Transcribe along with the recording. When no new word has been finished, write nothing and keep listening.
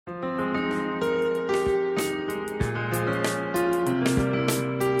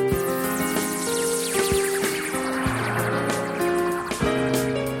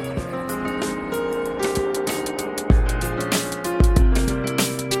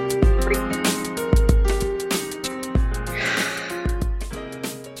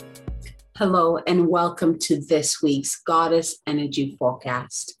Hello and welcome to this week's Goddess Energy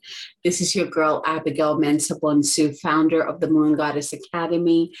Forecast. This is your girl, Abigail Mensah-Bonsu, founder of the Moon Goddess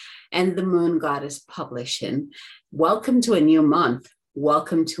Academy and the Moon Goddess Publishing. Welcome to a new month.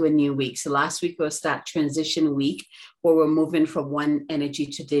 Welcome to a new week. So last week was that transition week where we're moving from one energy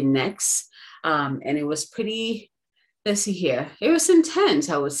to the next. And it was pretty, let's see here. It was intense,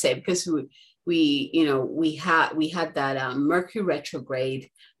 I would say, because we had that Mercury retrograde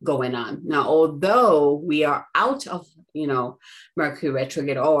going on. Now, although we are out of, Mercury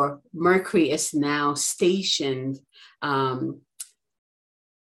retrograde, or Mercury is now stationed,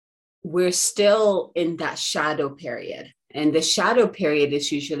 we're still in that shadow period. And the shadow period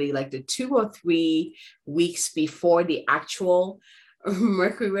is usually like the 2 or 3 weeks before the actual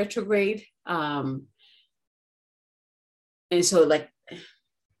Mercury retrograde. And so let's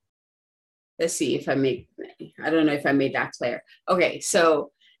see if I don't know if I made that clear. Okay, so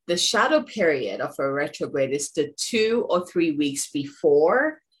the shadow period of a retrograde is the 2 or 3 weeks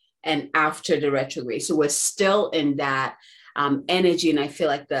before and after the retrograde. So we're still in that energy. And I feel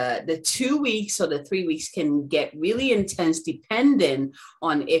like the 2 weeks or the 3 weeks can get really intense depending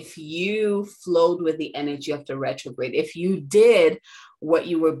on if you flowed with the energy of the retrograde, if you did what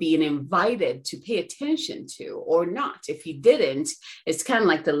you were being invited to pay attention to or not. If you didn't, it's kind of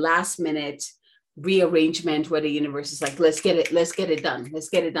like the last minute rearrangement where the universe is like, let's get it done.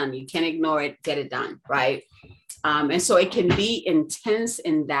 You can't ignore it, get it done, right? And so it can be intense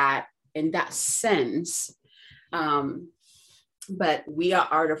in that sense. But we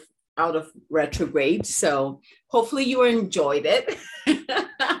are out of retrograde, so hopefully you enjoyed it.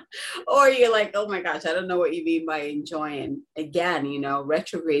 Or you're like, oh my gosh, I don't know what you mean by enjoying. Again,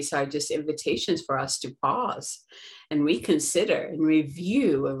 retrogrades are just invitations for us to pause and reconsider and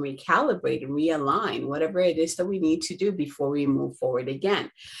review and recalibrate and realign whatever it is that we need to do before we move forward again.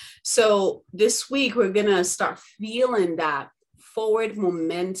 So this week, we're going to start feeling that forward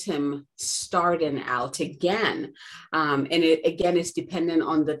momentum starting out again. And it, again, is dependent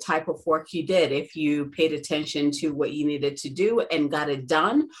on the type of work you did. If you paid attention to what you needed to do and got it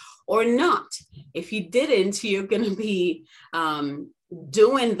done or not. If you didn't, you're going to be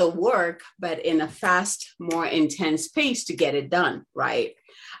doing the work, but in a fast, more intense pace to get it done, right?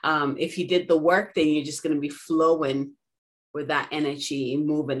 If you did the work, then you're just going to be flowing with that energy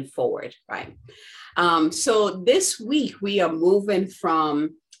moving forward, right? So this week we are moving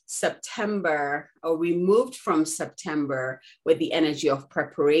from September, or we moved from September with the energy of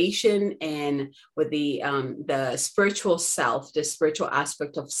preparation and with the spiritual self, the spiritual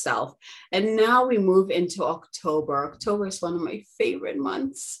aspect of self. And now we move into October. October is one of my favorite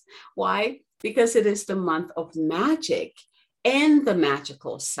months. Why? Because it is the month of magic and the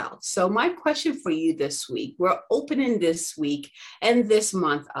magical self. So my question for you this week, we're opening this week and this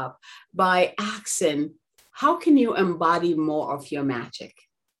month up by asking, how can you embody more of your magic?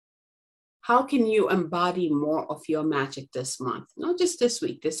 How can you embody more of your magic this month? Not just this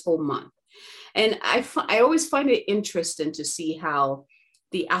week, this whole month. And I always find it interesting to see how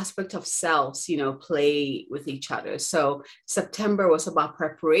the aspect of selves, play with each other. So September was about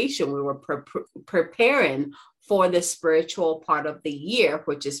preparation. We were preparing for the spiritual part of the year,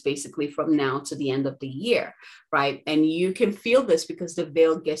 which is basically from now to the end of the year, right? And you can feel this because the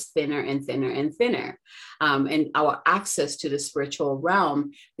veil gets thinner and thinner and thinner. And our access to the spiritual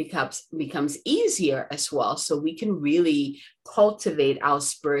realm becomes easier as well. So we can really cultivate our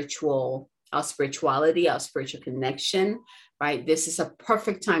spirituality, our spiritual connection, right? This is a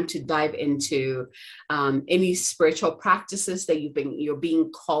perfect time to dive into any spiritual practices that you're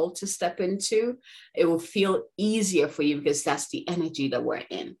being called to step into. It will feel easier for you because that's the energy that we're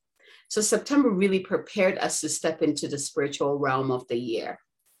in. So September really prepared us to step into the spiritual realm of the year,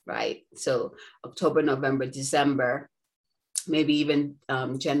 right? So October, November, December, maybe even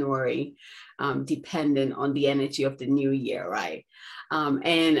January, depending on the energy of the new year, right?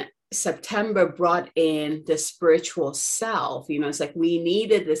 And September brought in the spiritual self. It's like we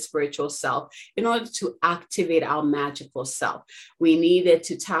needed the spiritual self in order to activate our magical self. We needed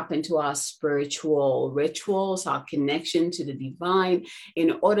to tap into our spiritual rituals, our connection to the divine,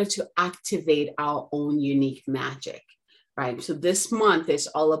 in order to activate our own unique magic, right? So this month is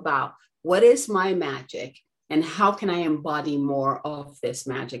all about, what is my magic? And how can I embody more of this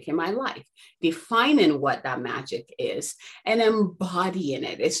magic in my life? Defining what that magic is and embodying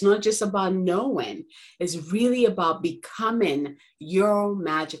it. It's not just about knowing, it's really about becoming your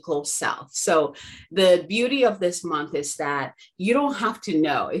magical self. So the beauty of this month is that you don't have to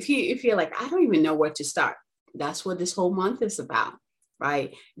know. If you're like, I don't even know where to start, that's what this whole month is about,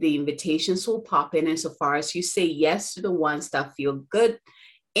 right? The invitations will pop in insofar as you say yes to the ones that feel good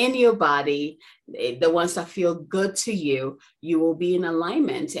in your body, the ones that feel good to you, you will be in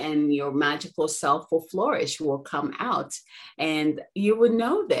alignment and your magical self will flourish, will come out. And you would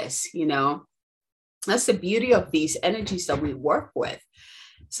know this, you know. That's the beauty of these energies that we work with.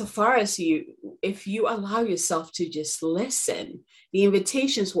 So far as you, if you allow yourself to just listen, the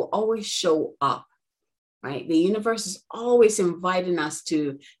invitations will always show up, right? The universe is always inviting us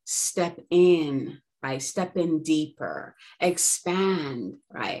to step in, right? Step in deeper, expand,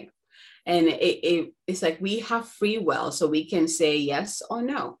 right? And it's like we have free will, so we can say yes or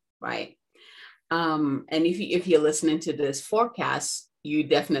no, right? And if you're listening to this forecast, you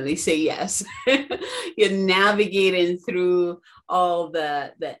definitely say yes. You're navigating through all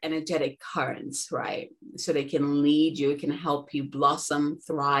the energetic currents, right? So they can lead you, it can help you blossom,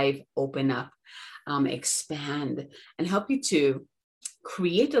 thrive, open up, expand, and help you to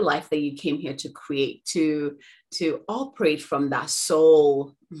create the life that you came here to create, to operate from that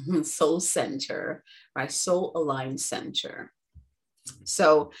soul center, right? Soul aligned center.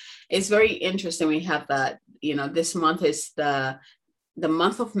 So it's very interesting. We have that, you know, this month is the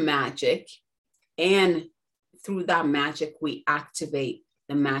month of magic, and through that magic we activate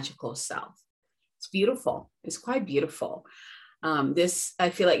the magical self. It's beautiful. It's quite beautiful. This, I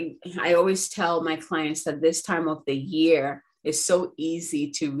feel like I always tell my clients that this time of the year is so easy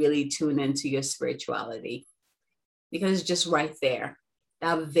to really tune into your spirituality because it's just right there.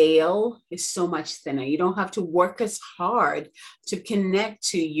 That veil is so much thinner. You don't have to work as hard to connect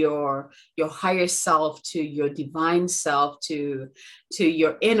to your higher self, to your divine self, to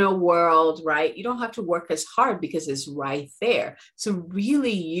your inner world, right? You don't have to work as hard because it's right there. So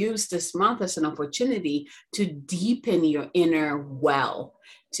really use this month as an opportunity to deepen your inner well,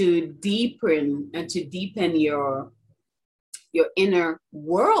 to deepen your inner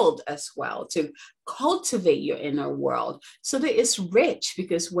world as well, to cultivate your inner world so that it's rich.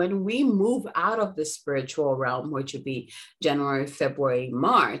 Because when we move out of the spiritual realm, which would be January, February,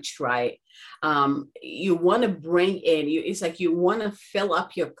 March, right? You want to bring in, it's like you want to fill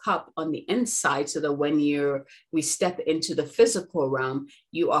up your cup on the inside so that when we step into the physical realm,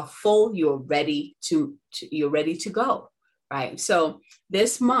 you are full, you're ready to go, right? So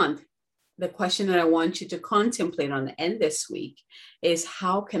this month, the question that I want you to contemplate on the end this week is,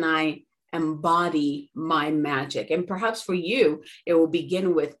 how can I embody my magic? And perhaps for you, it will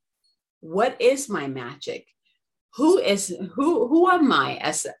begin with, what is my magic? Who am I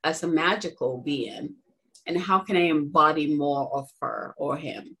as a magical being? And how can I embody more of her or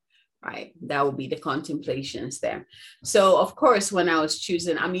him? Right? That will be the contemplations there. So of course, when I was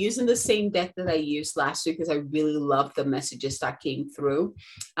choosing, I'm using the same deck that I used last week because I really loved the messages that came through.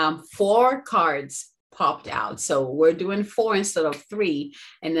 4 cards popped out. So we're doing 4 instead of 3.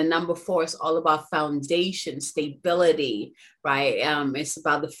 And the number 4 is all about foundation, stability, right? It's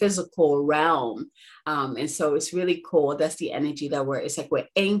about the physical realm. And so it's really cool. That's the energy that it's like we're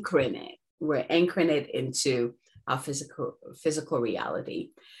anchoring it. We're anchoring it into our physical reality.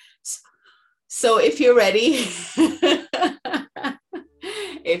 So if you're ready,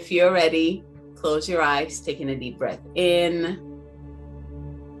 close your eyes, taking a deep breath in.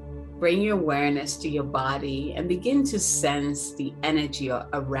 Bring your awareness to your body and begin to sense the energy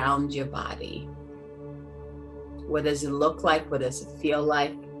around your body. What does it look like? What does it feel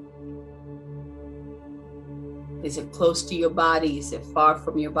like? Is it close to your body? Is it far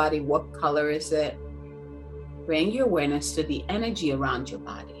from your body? What color is it? Bring your awareness to the energy around your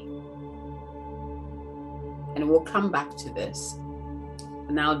body. And we'll come back to this.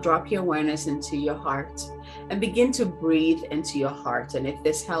 Now drop your awareness into your heart and begin to breathe into your heart. And if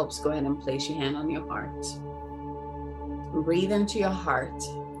this helps, go ahead and place your hand on your heart. Breathe into your heart,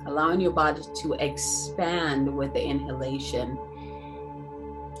 allowing your body to expand with the inhalation.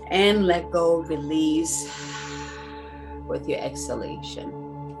 And let go, release with your exhalation.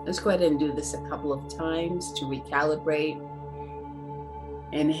 Let's go ahead and do this a couple of times to recalibrate.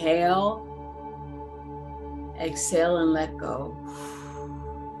 Inhale. Exhale and let go.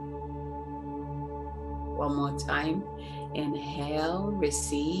 One more time. Inhale,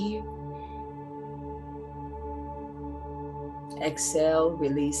 receive. Exhale,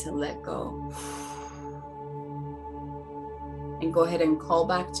 release and let go. And go ahead and call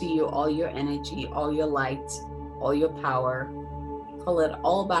back to you all your energy, all your light, all your power. Call it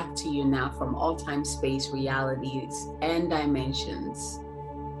all back to you now from all time, space, realities, and dimensions.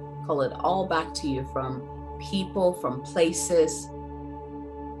 Call it all back to you from people, from places.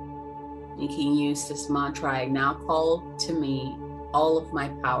 You can use this mantra. I now call to me all of my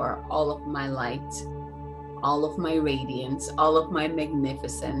power, all of my light, all of my radiance, all of my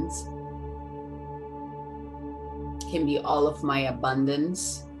magnificence. can be all of my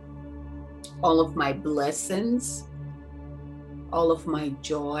abundance, all of my blessings, all of my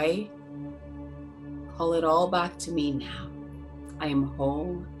joy. Call it all back to me now. I am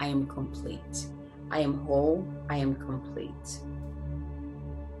whole, I am complete. I am whole, I am complete.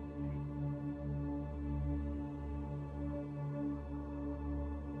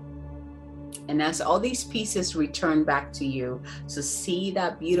 And as all these pieces return back to you, so see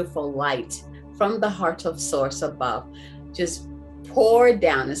that beautiful light from the heart of source above, just pour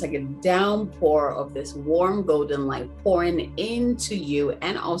down. It's like a downpour of this warm golden light pouring into you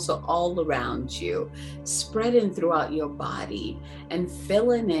and also all around you, spreading throughout your body and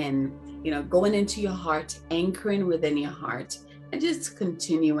filling in, going into your heart, anchoring within your heart, and just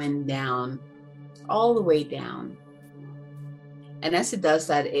continuing down, all the way down. And as it does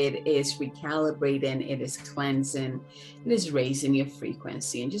that, it is recalibrating, it is cleansing, it is raising your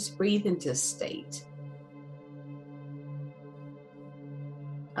frequency, and just breathe into a state.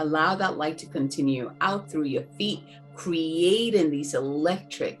 Allow that light to continue out through your feet, creating these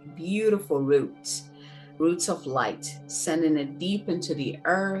electric, beautiful roots of light, sending it deep into the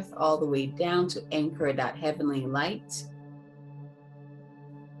earth, all the way down to anchor that heavenly light.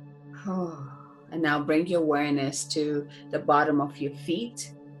 And now bring your awareness to the bottom of your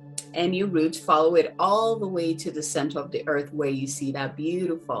feet and your roots. Follow it all the way to the center of the earth where you see that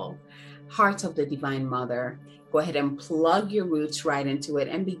beautiful heart of the Divine Mother. Go ahead and plug your roots right into it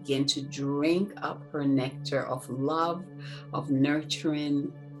and begin to drink up her nectar of love, of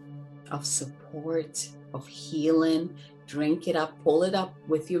nurturing, of support, of healing. Drink it up, pull it up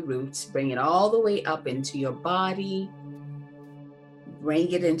with your roots, bring it all the way up into your body.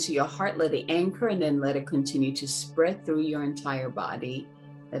 Bring it into your heart, let it anchor, and then let it continue to spread through your entire body.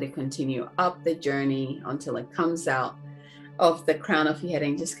 Let it continue up the journey until it comes out of the crown of your head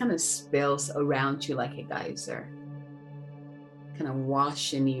and just kind of spills around you like a geyser. Kind of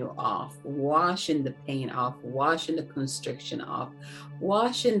washing you off, washing the pain off, washing the constriction off,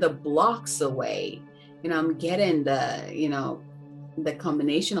 washing the blocks away. I'm getting the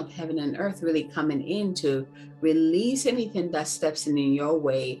combination of heaven and earth really coming in to release anything that steps in your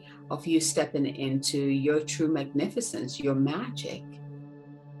way of you stepping into your true magnificence, your magic.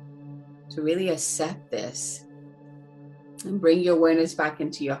 To really accept this and bring your awareness back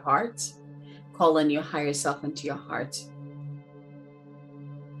into your heart, call in your higher self into your heart.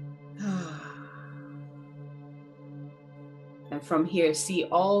 And from here, see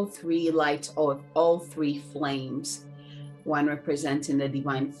all three lights, all three flames. One representing the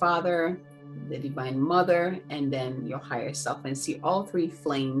Divine Father, the Divine Mother, and then your higher self. And see all three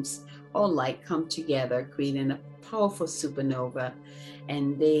flames, all light come together, creating a powerful supernova.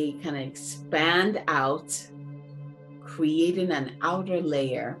 And they kind of expand out, creating an outer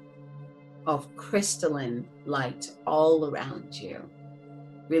layer of crystalline light all around you.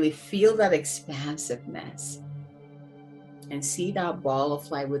 Really feel that expansiveness. And see that ball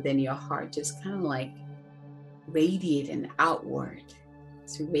of light within your heart just kind of like radiating outward.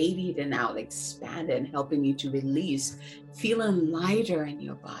 It's radiating out, expanding, helping you to release, feeling lighter in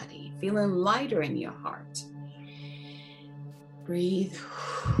your body, feeling lighter in your heart. Breathe.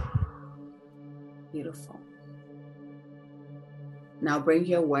 Beautiful. Now bring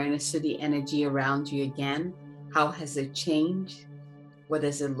your awareness to the energy around you again. How has it changed? What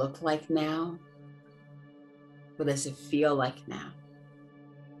does it look like now? What does it feel like now?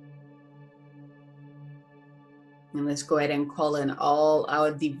 And let's go ahead and call in all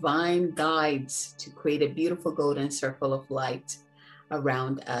our divine guides to create a beautiful golden circle of light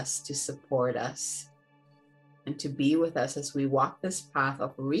around us to support us and to be with us as we walk this path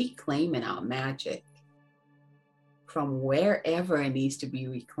of reclaiming our magic from wherever it needs to be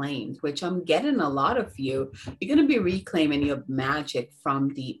reclaimed, which I'm getting a lot of you. You're going to be reclaiming your magic from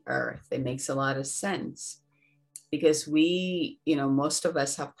the earth. It makes a lot of sense. Because most of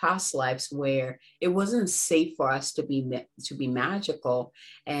us have past lives where it wasn't safe for us to be magical,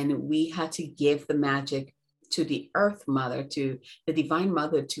 and we had to give the magic to the Earth Mother, to the Divine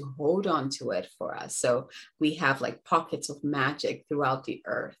Mother, to hold on to it for us. So we have like pockets of magic throughout the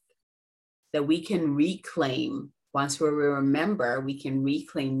earth that we can reclaim. Once we remember, we can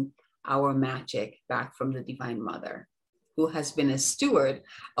reclaim our magic back from the Divine Mother, who has been a steward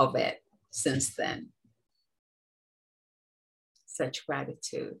of it since then. Such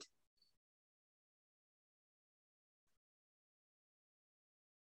gratitude.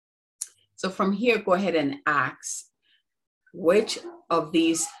 So from here, go ahead and ask, which of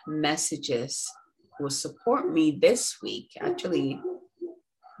these messages will support me this week? Actually,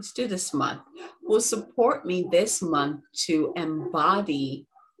 let's do this month. Will support me this month to embody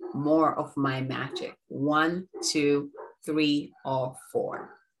more of my magic. 1, 2, 3, or 4.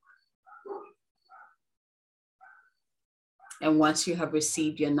 And once you have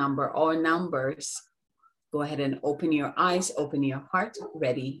received your number or numbers, go ahead and open your eyes, open your heart,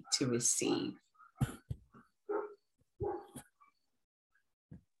 ready to receive.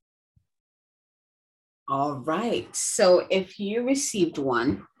 All right, so if you received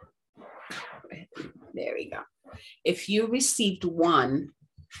one, there we go. If you received one,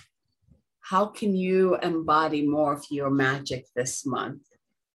 how can you embody more of your magic this month?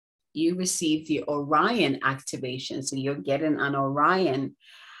 You received the Orion activation, so you're getting an Orion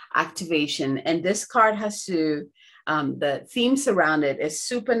activation, and this card has to, the themes around it is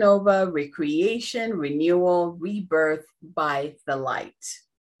supernova, recreation, renewal, rebirth by the light.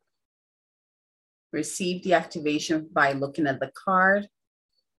 Receive the activation by looking at the card,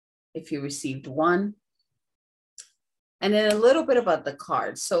 if you received one. And then a little bit about the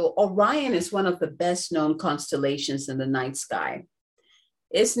card. So Orion is one of the best known constellations in the night sky.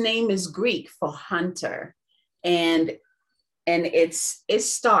 Its name is Greek for hunter, and its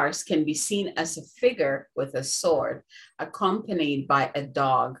stars can be seen as a figure with a sword, accompanied by a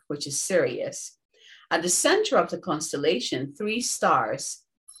dog, which is Sirius. At the center of the constellation, 3 stars,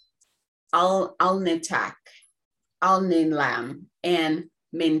 Alnitak, Alnilam, and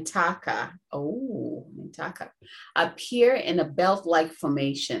Mintaka, appear in a belt-like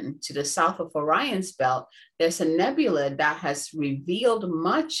formation. To the south of Orion's belt, there's a nebula that has revealed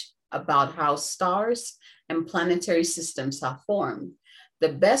much about how stars and planetary systems are formed.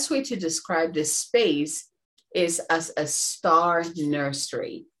 The best way to describe this space is as a star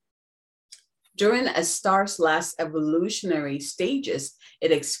nursery. During a star's last evolutionary stages,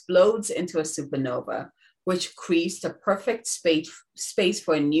 it explodes into a supernova, which creates the perfect space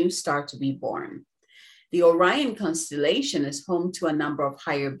for a new star to be born. The Orion constellation is home to a number of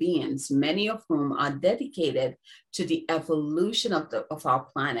higher beings, many of whom are dedicated to the evolution of our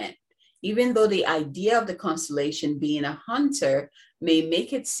planet. Even though the idea of the constellation being a hunter may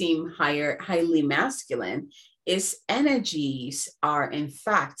make it seem highly masculine, its energies are in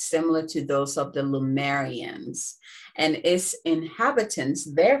fact similar to those of the Lemurians, and its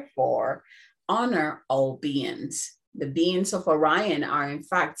inhabitants therefore honor all beings. The beings of Orion are in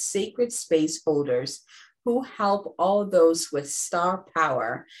fact sacred space holders who help all those with star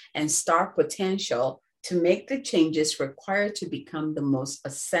power and star potential to make the changes required to become the most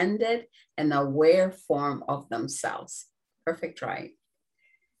ascended and aware form of themselves. Perfect, right?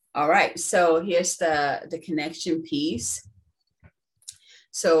 All right, so here's the connection piece.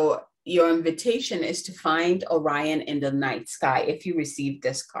 So your invitation is to find Orion in the night sky if you receive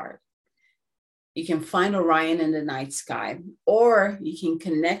this card. You can find Orion in the night sky, or you can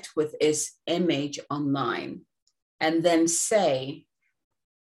connect with its image online and then say,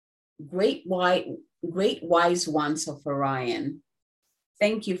 great wise ones of Orion,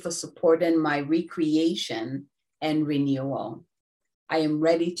 thank you for supporting my recreation and renewal. I am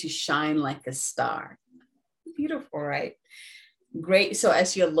ready to shine like a star. Beautiful, right? Great. So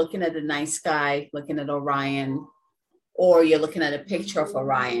as you're looking at the night sky, looking at Orion, or you're looking at a picture of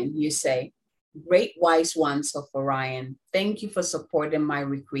Orion, you say, great wise ones of Orion, thank you for supporting my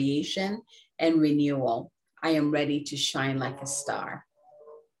recreation and renewal. I am ready to shine like a star.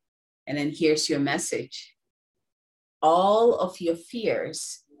 And then here's your message. All of your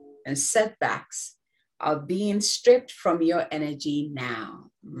fears and setbacks are being stripped from your energy now.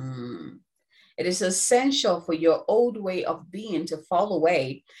 It is essential for your old way of being to fall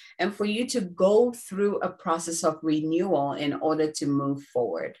away and for you to go through a process of renewal in order to move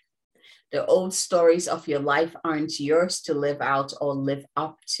forward. The old stories of your life aren't yours to live out or live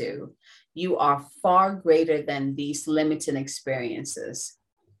up to. You are far greater than these limiting experiences.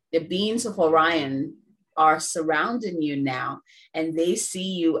 The beings of Orion are surrounding you now, and they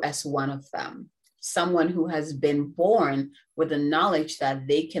see you as one of them, someone who has been born with the knowledge that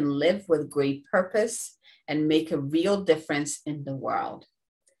they can live with great purpose and make a real difference in the world,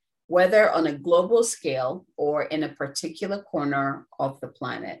 whether on a global scale or in a particular corner of the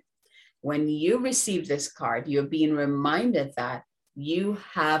planet. When you receive this card, you're being reminded that you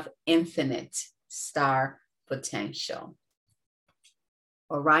have infinite star potential.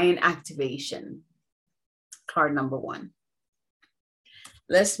 Orion activation, card number 1.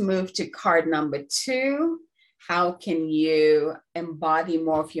 Let's move to card number 2. How can you embody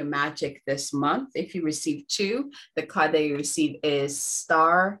more of your magic this month? If you receive 2, the card that you receive is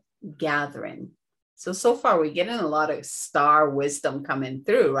Star Gathering. So far we're getting a lot of star wisdom coming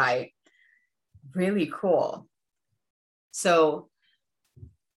through, right? Really cool. So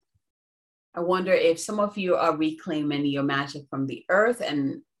I wonder if some of you are reclaiming your magic from the earth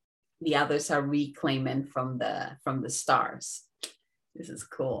and the others are reclaiming from the stars. This is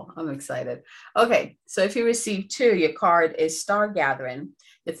cool. I'm excited. Okay, so if you receive 2, your card is Star Gathering.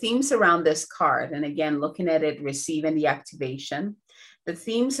 The themes around this card, and again, looking at it, receiving the activation. The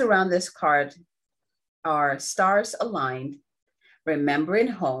themes around this card are stars aligned, remembering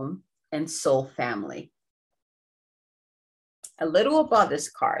home, and soul family. A little about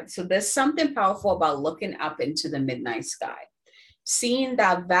this card. So there's something powerful about looking up into the midnight sky. Seeing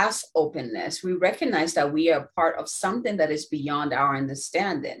that vast openness, we recognize that we are part of something that is beyond our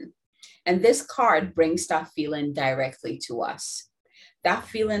understanding. And this card brings that feeling directly to us. That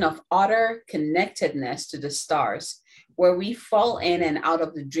feeling of utter connectedness to the stars, where we fall in and out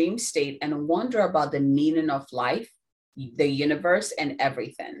of the dream state and wonder about the meaning of life, the universe, and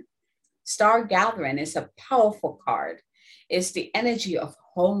everything. Star Gathering is a powerful card. It's the energy of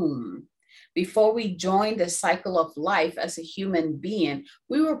home. Before we joined the cycle of life as a human being,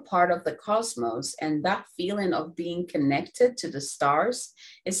 we were part of the cosmos, and that feeling of being connected to the stars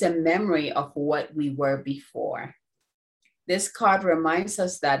is a memory of what we were before. This card reminds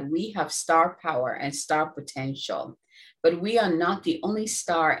us that we have star power and star potential, but we are not the only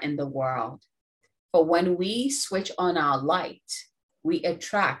star in the world. For when we switch on our light, we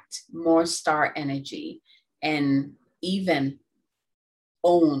attract more star energy and even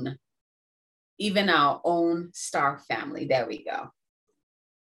our own star family. There we go.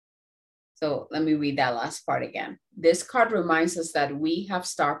 So let me read that last part again. This card reminds us that we have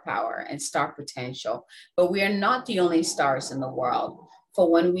star power and star potential, but we are not the only stars in the world.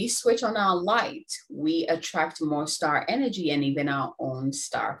 For when we switch on our light, we attract more star energy and even our own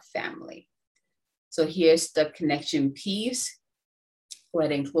star family. So here's the connection piece. Go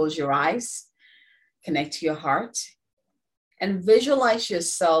ahead and close your eyes, connect to your heart, and visualize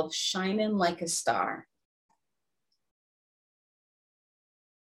yourself shining like a star.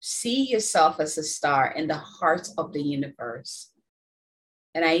 See yourself as a star in the heart of the universe.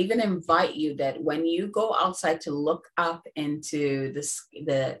 And I even invite you that when you go outside to look up into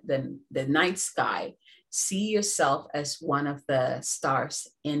the night sky, see yourself as one of the stars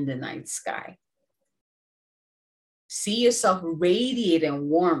in the night sky. See yourself radiating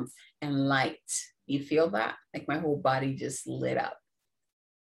warmth and light. You feel that? Like my whole body just lit up.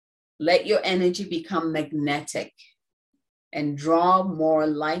 Let your energy become magnetic and draw more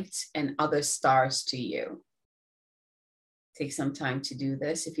light and other stars to you. Take some time to do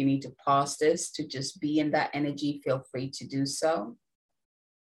this. If you need to pause this to just be in that energy, feel free to do so.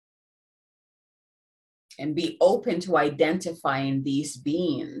 And be open to identifying these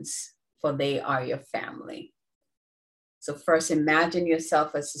beings, for they are your family. So first, imagine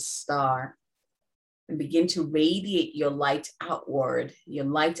yourself as a star and begin to radiate your light outward, your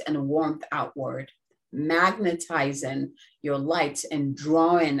light and warmth outward, magnetizing your light and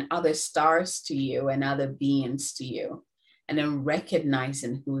drawing other stars to you and other beings to you, and then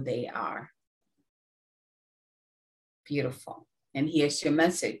recognizing who they are. Beautiful. And here's your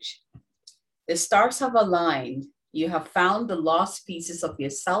message. The stars have aligned. You have found the lost pieces of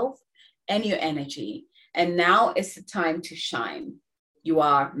yourself and your energy. And now is the time to shine. You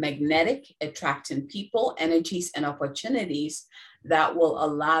are magnetic, attracting people, energies, and opportunities that will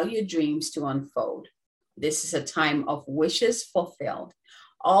allow your dreams to unfold. This is a time of wishes fulfilled.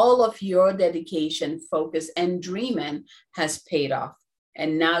 All of your dedication, focus, and dreaming has paid off.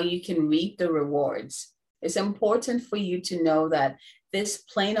 And now you can reap the rewards. It's important for you to know that this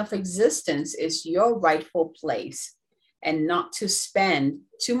plane of existence is your rightful place, and not to spend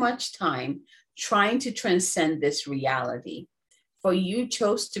too much time trying to transcend this reality. For you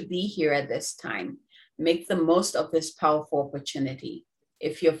chose to be here at this time. Make the most of this powerful opportunity.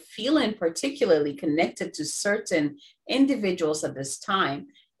 If you're feeling particularly connected to certain individuals at this time,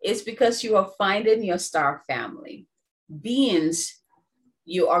 it's because you are finding your star family, beings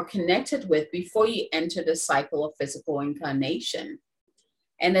you are connected with before you enter the cycle of physical incarnation.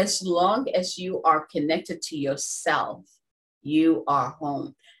 And as long as you are connected to yourself, you are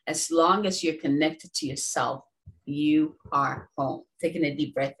home. As long as you're connected to yourself, you are home. Taking a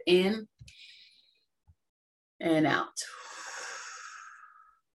deep breath in and out.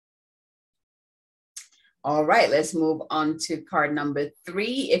 All right, let's move on to card number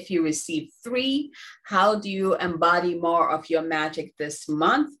 3. If you receive 3, how do you embody more of your magic this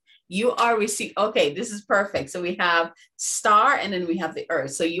month? You are receiving, okay, this is perfect. So we have star and then we have the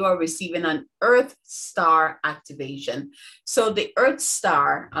earth. So you are receiving an earth star activation. So the earth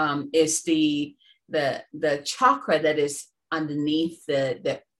star is the chakra that is underneath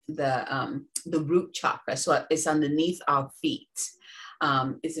the root chakra. So it's underneath our feet.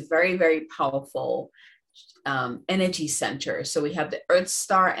 It's a very, very powerful energy center. So we have the Earth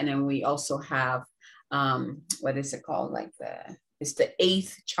Star, and then we also have, what is it called? It's the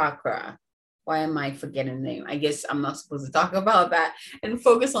 8th chakra. Why am I forgetting the name? I guess I'm not supposed to talk about that and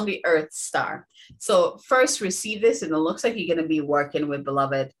focus on the Earth Star. So first receive this, and it looks like you're going to be working with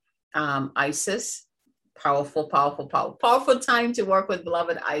beloved Isis. Powerful time to work with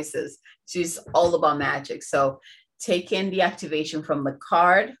beloved Isis. She's all about magic. So take in the activation from the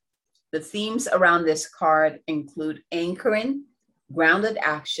card. The themes around this card include anchoring, grounded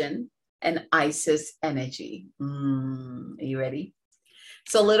action, and Isis energy. Are you ready?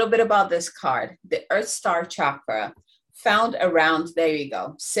 So a little bit about this card. The Earth Star chakra, found around, there you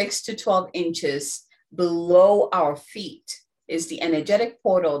go, 6 to 12 inches below our feet, is the energetic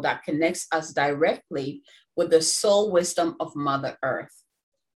portal that connects us directly with the soul wisdom of Mother Earth.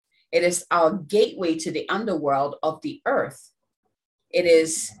 It is our gateway to the underworld of the earth. It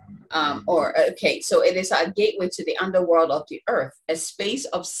is, it is our gateway to the underworld of the earth, a space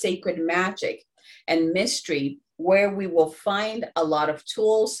of sacred magic and mystery where we will find a lot of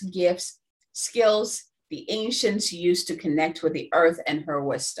tools, gifts, skills the ancients used to connect with the earth and her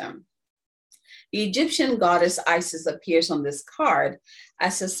wisdom. The Egyptian goddess Isis appears on this card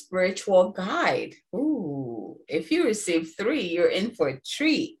as a spiritual guide. Ooh, if you receive 3, you're in for a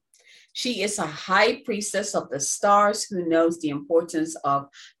treat. She is a high priestess of the stars who knows the importance of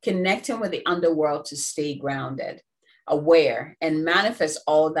connecting with the underworld to stay grounded, aware, and manifest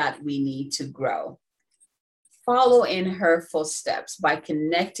all that we need to grow. Follow in her footsteps by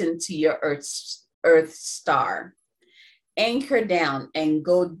connecting to your earth star. Anchor down and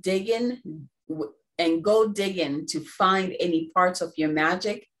go digging to find any parts of your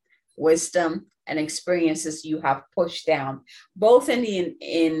magic, wisdom, and experiences you have pushed down, both in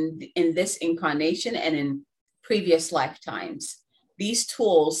this incarnation and in previous lifetimes. These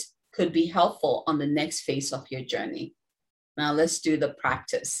tools could be helpful on the next phase of your journey. Now let's do the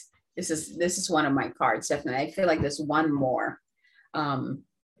practice. This is one of my cards, definitely. I feel like there's one more.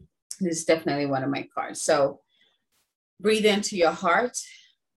 This is definitely one of my cards. So breathe into your heart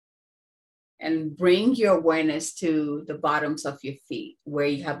and bring your awareness to the bottoms of your feet where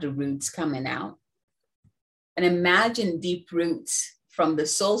you have the roots coming out. And imagine deep roots from the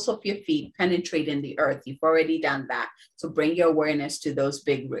soles of your feet penetrating the earth. You've already done that. So bring your awareness to those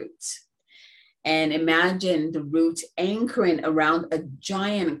big roots. And imagine the roots anchoring around a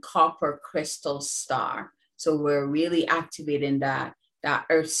giant copper crystal star. So we're really activating that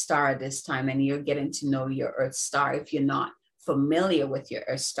earth star this time, and you're getting to know your earth star if you're not familiar with your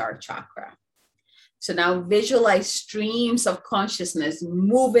earth star chakra. So now visualize streams of consciousness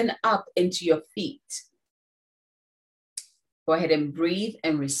moving up into your feet. Go ahead and breathe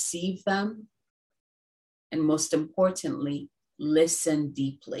and receive them. And most importantly, listen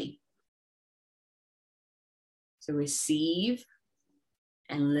deeply. So receive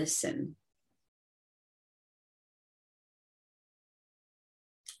and listen.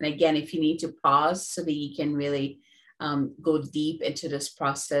 And again, if you need to pause so that you can really go deep into this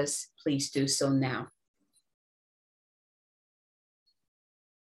process, please do so now.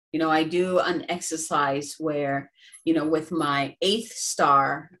 You know, I do an exercise where, you know, with my 8th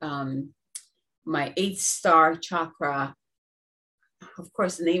star chakra, of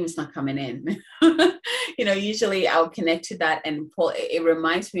course, the name is not coming in. You know, usually I'll connect to that and pull. It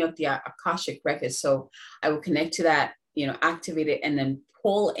reminds me of the Akashic records. So I will connect to that, you know, activate it, and then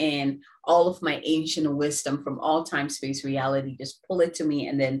pull in all of my ancient wisdom from all time, space, reality. Just pull it to me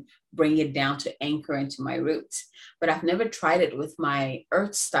and then bring it down to anchor into my roots. But I've never tried it with my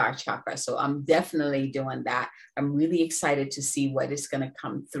Earth Star chakra. So I'm definitely doing that. I'm really excited to see what is going to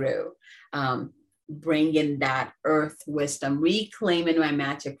come through. Bringing that earth wisdom, reclaiming my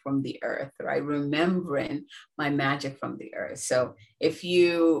magic from the earth, right? Remembering my magic from the earth. So if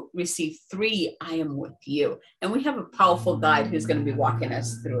you receive 3, I am with you. And we have a powerful guide who's going to be walking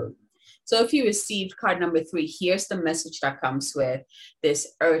us through. So if you received card number 3, here's the message that comes with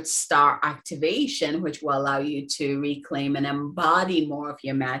this Earth Star activation, which will allow you to reclaim and embody more of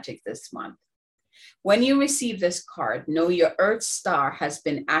your magic this month. When you receive this card, know your Earth Star has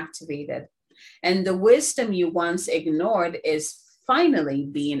been activated. And the wisdom you once ignored is finally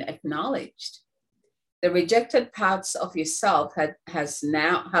being acknowledged. The rejected parts of yourself have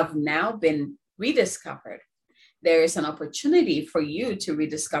now been rediscovered. There is an opportunity for you to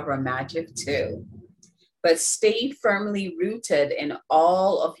rediscover magic too. But stay firmly rooted in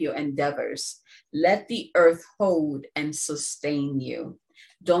all of your endeavors. Let the earth hold and sustain you.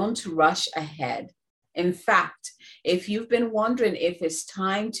 Don't rush ahead. In fact, if you've been wondering if it's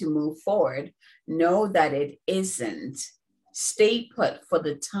time to move forward, know that it isn't. Stay put for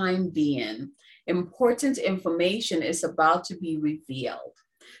the time being Important information is about to be revealed.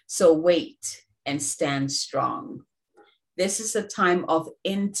 So wait and stand strong. This is a time of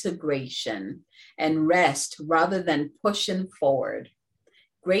integration and rest rather than pushing forward.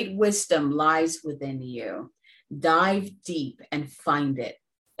 Great wisdom lies within you. Dive deep and find it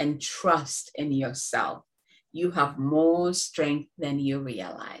and trust in yourself. You have more strength than you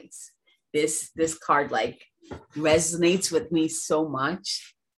realize. This card like resonates with me so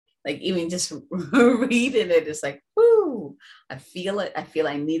much. Like even just reading it, it's like, whoo, I feel it. I feel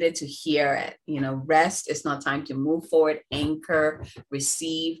I needed to hear it. You know, rest. It's not time to move forward, anchor,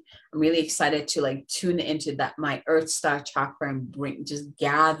 receive. I'm really excited to like tune into that, my Earth Star chakra, and bring, just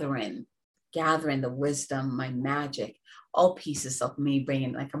gathering the wisdom, my magic, all pieces of me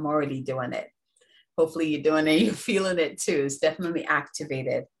bringing, like I'm already doing it. Hopefully you're doing it. You're feeling it too. It's definitely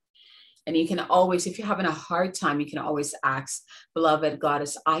activated. And you can always, if you're having a hard time, you can always ask beloved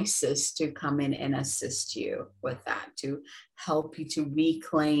goddess Isis to come in and assist you with that, to help you to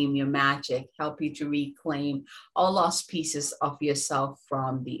reclaim your magic, help you to reclaim all lost pieces of yourself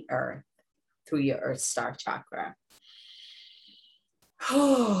from the earth through your Earth Star chakra.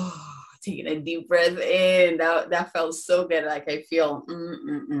 Taking a deep breath in. That felt so good. Like I feel,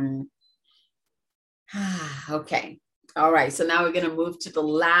 okay. All right, so now we're going to move to the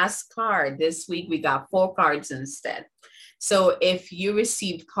last card. This week we got 4 cards instead. So if you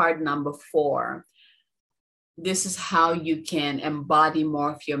received card number 4, this is how you can embody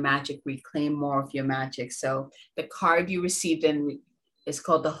more of your magic, reclaim more of your magic. So the card you received is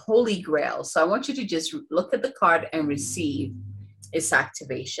called the Holy Grail. So I want you to just look at the card and receive its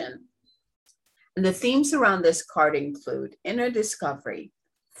activation. And the themes around this card include inner discovery,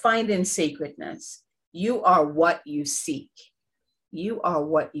 finding sacredness. You are what you seek. You are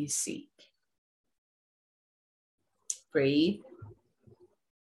what you seek. Breathe.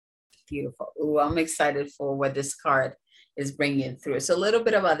 Beautiful. Ooh, I'm excited for what this card is bringing through. So a little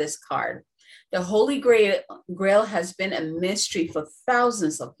bit about this card. The Holy Grail has been a mystery for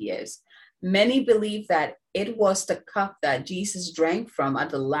thousands of years. Many believe that it was the cup that Jesus drank from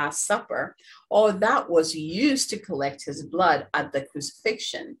at the Last Supper, or that was used to collect his blood at the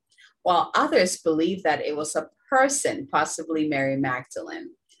crucifixion, while others believe that it was a person, possibly Mary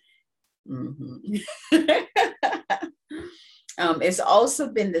Magdalene. It's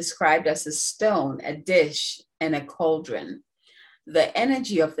also been described as a stone, a dish, and a cauldron. The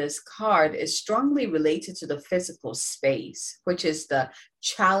energy of this card is strongly related to the physical space, which is the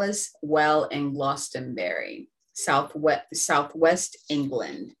Chalice Well in Glastonbury, southwest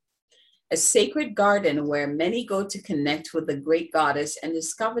England. A sacred garden where many go to connect with the great goddess and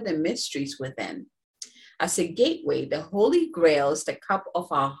discover the mysteries within. As a gateway, the Holy Grail is the cup of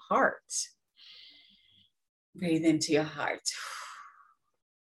our hearts. Breathe into your heart,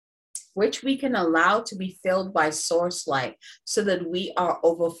 which we can allow to be filled by source light so that we are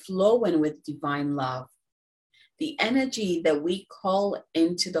overflowing with divine love. The energy that we call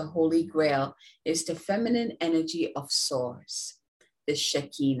into the Holy Grail is the feminine energy of source, the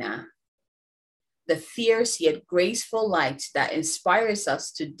Shekinah. The fierce yet graceful light that inspires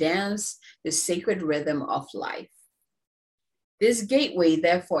us to dance the sacred rhythm of life. This gateway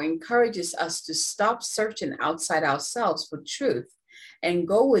therefore encourages us to stop searching outside ourselves for truth and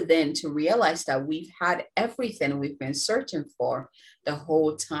go within to realize that we've had everything we've been searching for the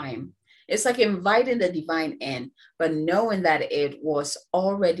whole time. It's like inviting the divine in, but knowing that it was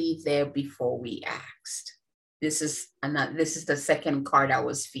already there before we asked. This is the second card I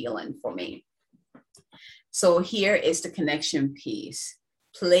was feeling for me. So here is the connection piece.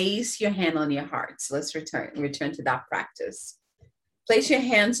 Place your hand on your heart. So let's return to that practice. Place your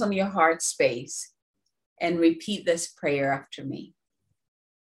hands on your heart space and repeat this prayer after me.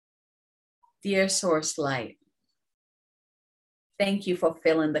 Dear Source Light, thank you for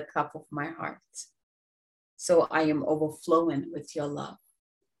filling the cup of my heart, so I am overflowing with your love.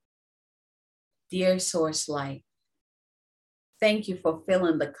 Dear Source Light, thank you for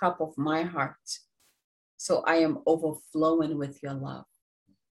filling the cup of my heart, so I am overflowing with your love.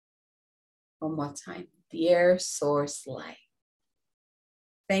 One more time. Dear Source Light,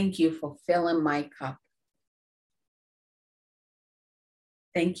 thank you for filling my cup.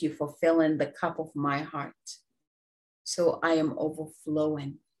 Thank you for filling the cup of my heart, so I am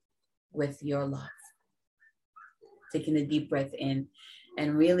overflowing with your love. Taking a deep breath in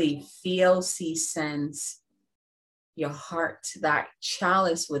and really feel, see, sense your heart, that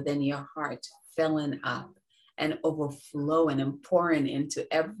chalice within your heart filling up and overflowing and pouring into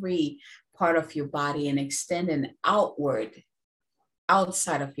every part of your body and extending outward,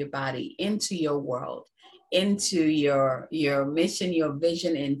 outside of your body, into your world, into your mission, your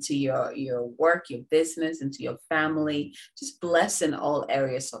vision, into your work, your business, into your family. Just bless in all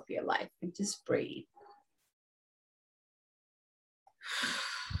areas of your life, and just breathe.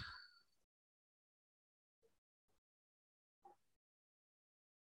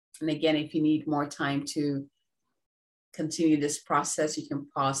 And again, if you need more time to continue this process, you can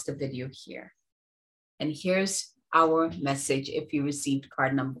pause the video here. And here's our message if you received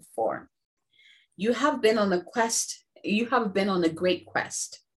card number 4. You have been on a quest. You have been on a great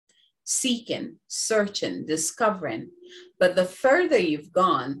quest, seeking, searching, discovering. But the further you've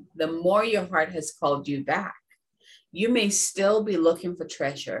gone, the more your heart has called you back. You may still be looking for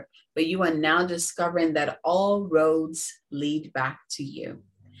treasure, but you are now discovering that all roads lead back to you.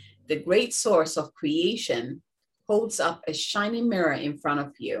 The great source of creation holds up a shining mirror in front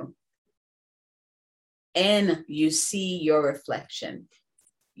of you, and you see your reflection.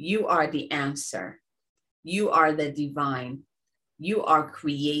 You are the answer. You are the divine. You are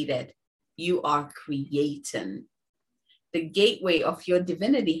created. You are creating. The gateway of your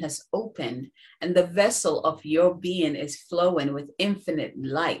divinity has opened, and the vessel of your being is flowing with infinite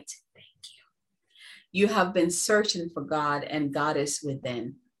light. Thank you. You have been searching for God, and God is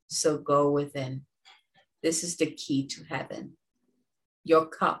within. So go within. This is the key to heaven. Your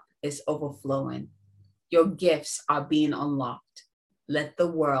cup is overflowing. Your gifts are being unlocked. Let the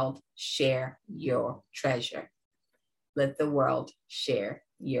world share your treasure. Let the world share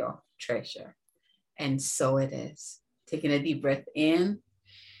your treasure. And so it is. Taking a deep breath in.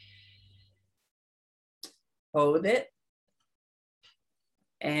 Hold it.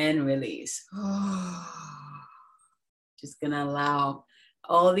 And release. Just going to allow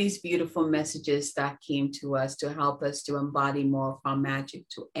all these beautiful messages that came to us to help us to embody more of our magic,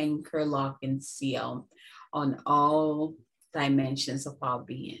 to anchor, lock, and seal on all dimensions of our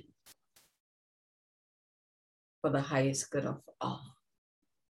being for the highest good of all.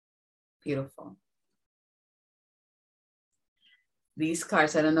 Beautiful. These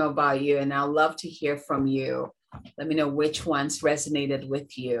cards, I don't know about you, and I'd love to hear from you. Let me know which ones resonated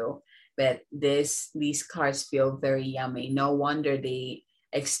with you. But these cards feel very yummy. No wonder they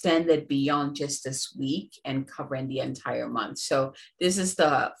extended beyond just this week and covering the entire month. So this is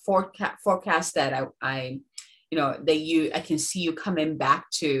the forecast that I can see you coming back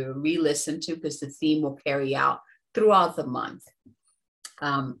to re-listen to, because the theme will carry out throughout the month.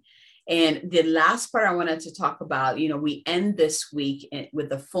 And the last part I wanted to talk about, we end this week with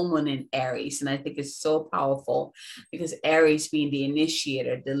the full moon in Aries. And I think it's so powerful because Aries being the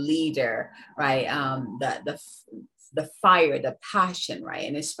initiator, the leader, right? The fire, the passion, right?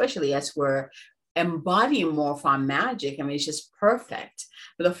 And especially as we're embodying more of our magic, I mean, it's just perfect.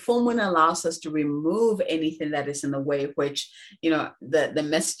 But the full moon allows us to remove anything that is in the way, which, the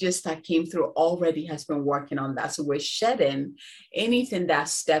messages that came through already has been working on that. So we're shedding anything that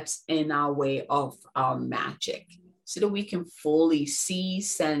steps in our way of our magic so that we can fully see,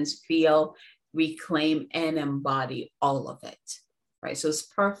 sense, feel, reclaim, and embody all of it. Right. So it's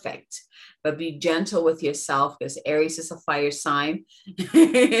perfect, but be gentle with yourself, because Aries is a fire sign.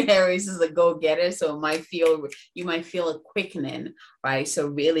 Aries is a go-getter. So you might feel a quickening, right? So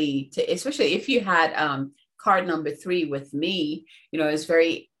really, especially if you had card number 3 with me, it's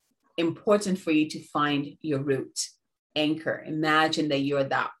very important for you to find your root, anchor. Imagine that you're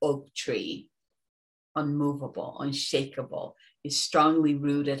that oak tree, unmovable, unshakable. Is strongly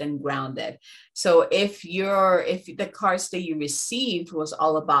rooted and grounded. So if the cards that you received was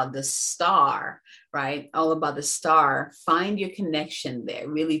all about the star, right? All about the star, find your connection there.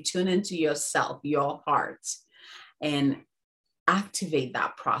 Really tune into yourself, your heart, and activate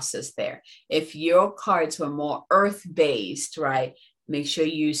that process there. If your cards were more earth-based, right? Make sure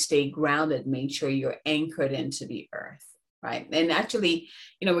you stay grounded. Make sure you're anchored into the earth, right? And actually,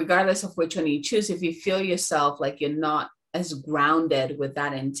 regardless of which one you choose, if you feel yourself like you're not as grounded with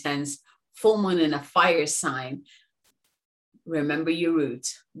that intense full moon in a fire sign, remember your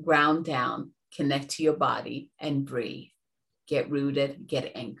roots, ground down, connect to your body, and breathe. Get rooted,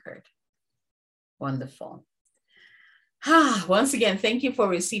 get anchored. Wonderful. Once again, thank you for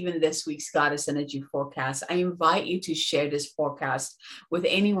receiving this week's Goddess Energy Forecast. I invite you to share this forecast with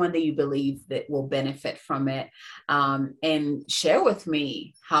anyone that you believe that will benefit from it, and share with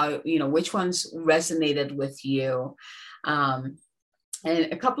me how, which ones resonated with you.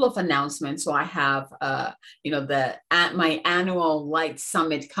 And a couple of announcements. So I have, my annual Light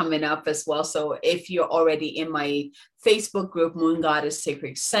Summit coming up as well. So if you're already in my Facebook group, Moon Goddess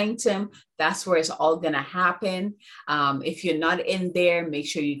Sacred Sanctum, that's where it's all going to happen. If you're not in there, make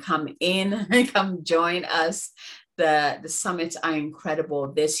sure you come in and come join us. the summits are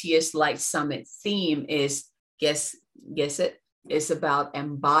incredible. This year's Light Summit theme is, guess it, it's about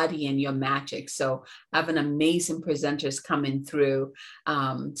embodying your magic. So I have an amazing presenters coming through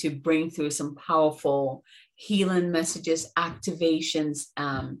to bring through some powerful healing messages, activations,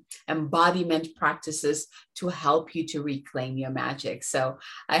 embodiment practices to help you to reclaim your magic. So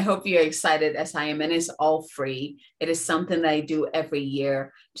I hope you're excited as I am, and it's all free. It is something that I do every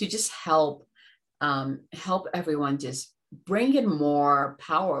year to just help everyone just bring in more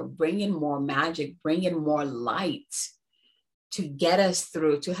power, bring in more magic, bring in more light to get us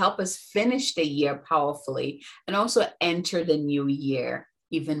through, to help us finish the year powerfully and also enter the new year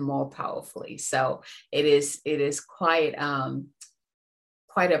even more powerfully. So it is quite a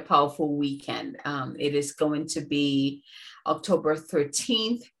powerful weekend. It is going to be October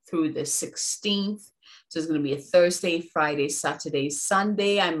 13th through the 16th. So it's going to be a Thursday, Friday, Saturday,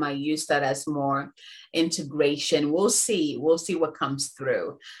 Sunday. I might use that as more integration. We'll see what comes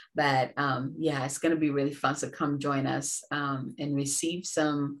through. But yeah, it's going to be really fun. So come join us and receive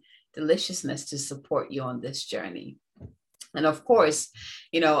some deliciousness to support you on this journey. And of course,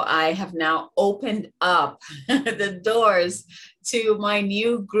 I have now opened up the doors to my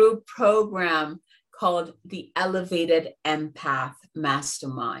new group program called the Elevated Empath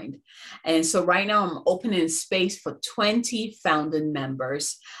Mastermind. And so right now I'm opening space for 20 founding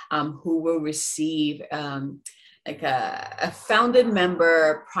members who will receive like a founded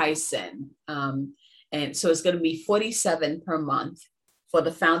member pricing. And so it's going to be $47 per month for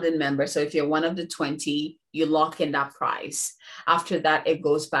the founding member. So if you're one of the 20, you lock in that price. After that, it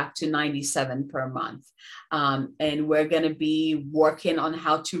goes back to $97 per month. And we're going to be working on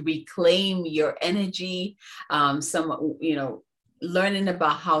how to reclaim your energy, learning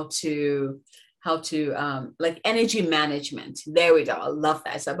about how to like energy management. There we go. I love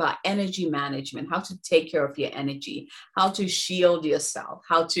that. It's about energy management, how to take care of your energy, how to shield yourself,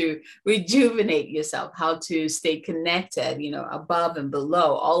 how to rejuvenate yourself, how to stay connected, above and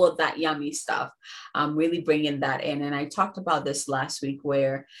below, all of that yummy stuff. I'm really bringing that in. And I talked about this last week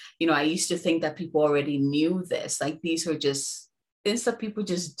where, I used to think that people already knew this, like these were just things that people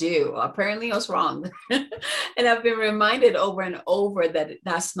just do. Apparently I was wrong. And I've been reminded over and over that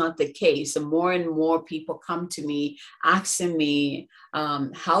that's not the case. And more people come to me asking me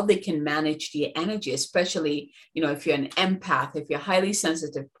how they can manage the energy, especially, if you're an empath, if you're a highly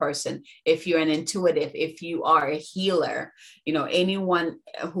sensitive person, if you're an intuitive, if you are a healer, anyone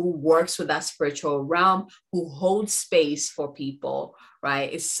who works with that spiritual realm, who holds space for people,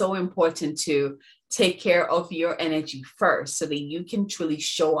 right? It's so important to take care of your energy first so that you can truly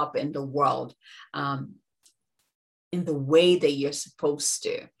show up in the world in the way that you're supposed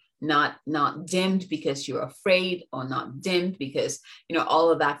to, not dimmed because you're afraid, or not dimmed because, all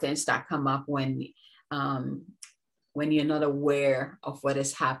of that things that come up when you're not aware of what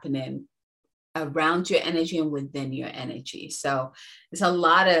is happening around your energy and within your energy. So there's a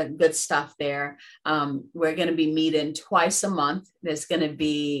lot of good stuff there. We're going to be meeting twice a month. There's going to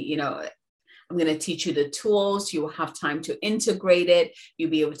be, I'm going to teach you the tools. You will have time to integrate it. You'll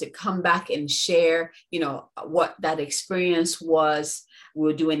be able to come back and share, what that experience was.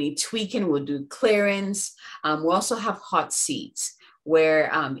 We'll do any tweaking. We'll do clearance. We'll also have hot seats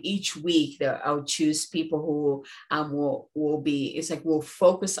where each week I'll choose people who will be, it's like we'll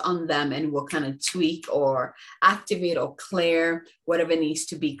focus on them and we'll kind of tweak or activate or clear whatever needs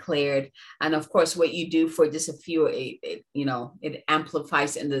to be cleared. And of course, what you do for just a few, it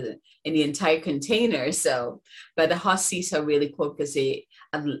amplifies in the entire container. So, but the hot seats are really cool because it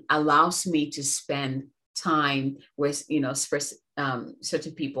allows me to spend time with,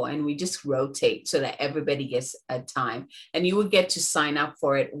 certain people, and we just rotate so that everybody gets a time. And you would get to sign up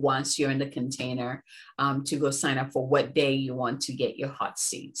for it once you're in the container, to go sign up for what day you want to get your hot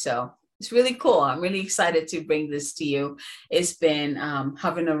seat. So it's really cool. I'm really excited to bring this to you. It's been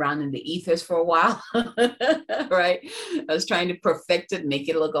hovering around in the ethers for a while, right? I was trying to perfect it, make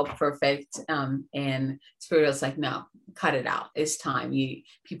it look all perfect. And Spirit was like, no, cut it out. It's time.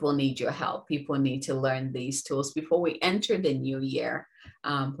 People need your help. People need to learn these tools before we enter the new year,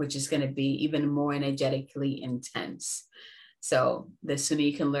 which is going to be even more energetically intense. So the sooner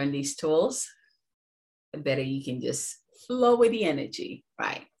you can learn these tools, the better you can just flow with the energy,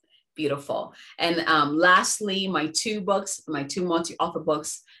 right? Beautiful. And lastly, my two multi-author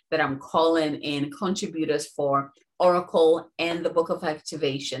books that I'm calling in contributors for Oracle and the Book of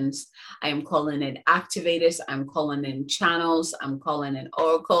Activations. I am calling in activators. I'm calling in channels. I'm calling in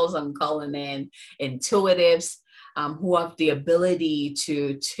oracles. I'm calling in intuitives who have the ability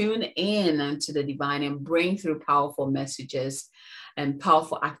to tune in to the divine and bring through powerful messages and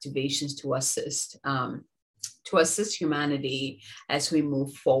powerful activations to assist to assist humanity as we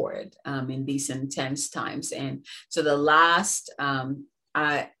move forward in these intense times. And so the last,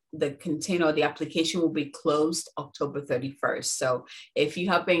 the container, the application will be closed October 31st. So if you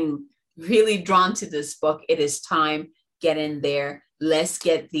have been really drawn to this book, it is time, get in there. Let's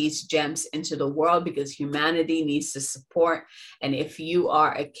get these gems into the world because humanity needs the support. And if you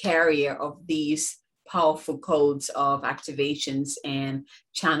are a carrier of these powerful codes of activations and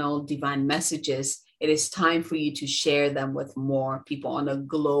channel divine messages, it is time for you to share them with more people on a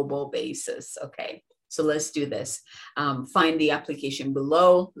global basis. Okay, so let's do this. Find the application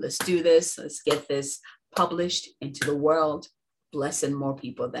below. Let's do this. Let's get this published into the world, blessing more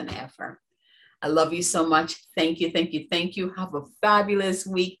people than ever. I love you so much. Thank you, thank you, thank you. Have a fabulous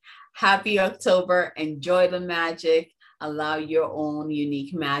week. Happy October. Enjoy the magic. Allow your own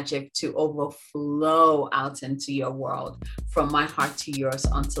unique magic to overflow out into your world. From my heart to yours.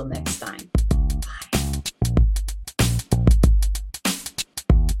 Until next time.